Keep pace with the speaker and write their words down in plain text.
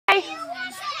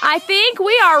I think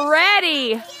we are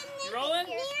ready. You rolling?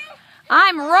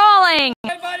 I'm rolling.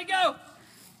 Everybody go.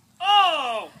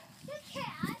 Oh!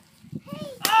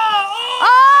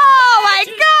 Oh my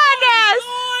goodness!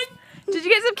 Did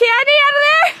you get some candy out of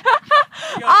there?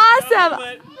 Awesome.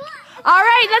 All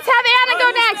right, let's have Anna go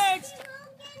next.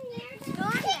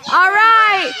 All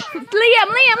right.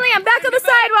 Liam, back on the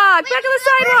sidewalk. Back on the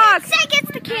sidewalk. Say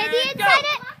gets the candy inside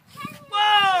it.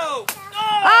 Whoa!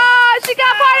 Oh, she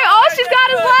got part of it. Oh, she's got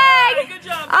his leg. Good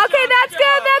job. Okay, that's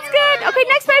good. That's good. Okay,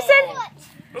 next person.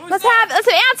 Let's have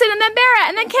Anson and then Barrett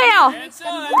and then Kale.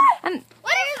 And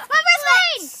Where's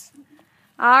Lane?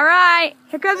 all right,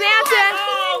 here comes Anson.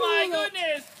 Oh my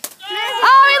goodness!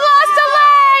 Oh, he lost a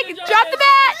leg. Drop the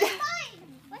bet.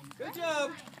 Good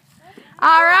job.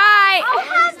 All right.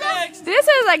 Who's next? This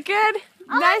is a good,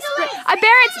 nice.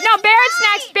 Barrett's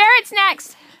next. Barrett's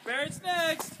next. Barrett's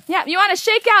next. Yeah, you want to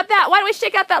shake out that? Why don't we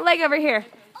shake out that leg over here?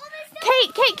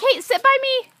 Kate, sit by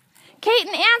me. Kate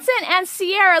and Anson and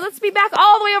Sierra, let's be back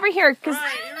all the way over here. All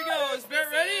right, here we go. Is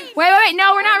Barrett ready? Wait.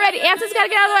 No, we're not ready. Anson's got to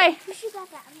get out of the way.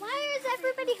 Why is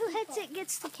everybody who hits it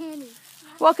gets the candy?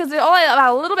 Well, because there's only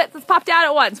about a little bit that's popped out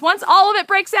at once. Once all of it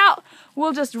breaks out,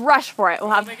 we'll just rush for it. We'll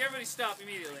have. Make everybody stop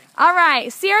immediately. All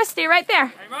right, Sierra, stay right there.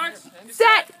 All right, marks.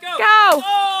 Set, go.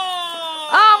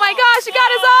 Oh my gosh, you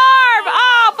got his arm.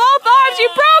 Oh, both arms. You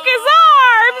broke his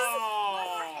arms.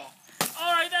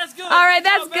 All right, that's good. All right,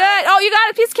 that's good. Oh, you got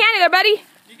a piece of candy there, buddy.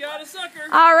 You got a sucker.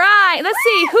 All right, let's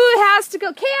see who has to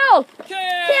go. Kale.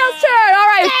 Kale's turn. All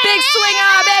right, big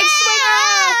swinger, big swinger.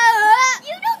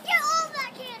 You don't get all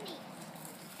that candy.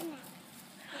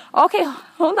 Okay,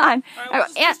 hold on. All right,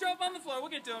 we'll just drop on the floor. We'll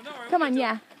get to him. Don't worry. Come on,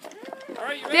 yeah. All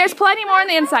right, you ready? There's plenty more on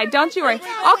the inside. Don't you worry.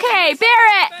 Okay,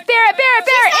 Barrett.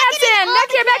 Anson,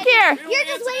 back here. You're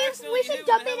just waiting. We should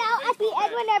dump it out at the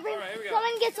end whenever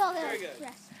someone gets all the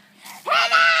rest.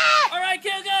 All right,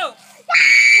 Kale, go.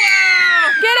 Wow.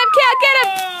 Get him, Kale, get him.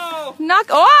 Whoa. Knock.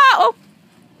 Oh.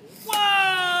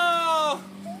 Whoa.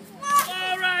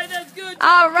 All right, that's good.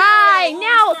 All right.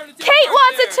 Now, Kate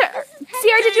wants a turn.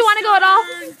 Sierra, did you want to go at all?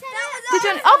 Did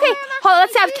you? Okay. Hold on,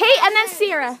 let's have Kate and then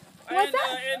Sierra. What's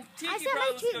that? And Tiki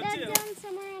probably let's go too.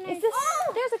 Is this?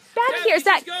 There's a back here. Is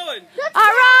that? Keep going.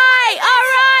 All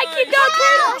right. Keep going,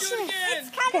 Kate.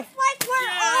 It's kind of like we're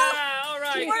all. All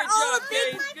right. We're Good all job,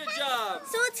 Kate. Good job.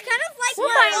 So it's kind of like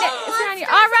We'll find it. It's around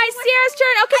here. All right, Sierra's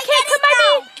turn. Okay, Kate, come by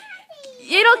me.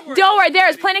 Don't worry.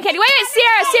 There's plenty of candy. Wait,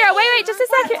 Sierra. Wait, just a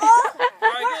second. All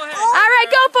right, go ahead. All right,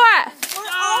 go for it.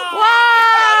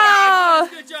 Whoa.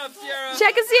 Good job, Sierra.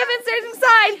 Check and see if it's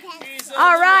inside.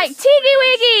 All right, Tiki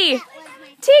Wiggy,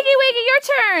 your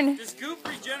turn. Does Goop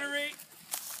regenerate?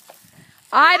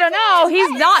 I don't know. He's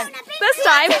not this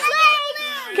time.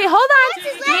 Okay, hold on.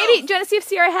 Maybe, do you want to see if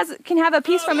Sierra can have a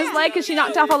piece from his leg because she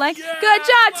knocked off a leg? Good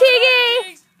job,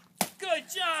 Tiki. Good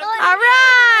job. All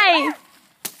right.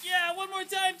 Yeah, one more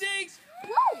time, Tiggs.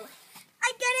 Whoa!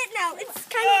 I get it now. It's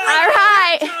kind of All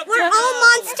right. we're all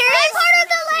monsters. I'm part of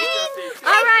the lane.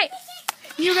 All right.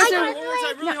 You guys are. One more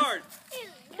time, really hard.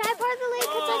 Can I part of the lane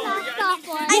because I knocked off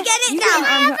one? I get it now.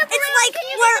 It's like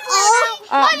we're all.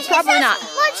 Probably not.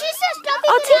 When she says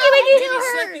Oh, Tiki Wiggy. Any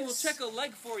second, we'll check a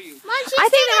leg for you. I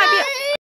think there might be.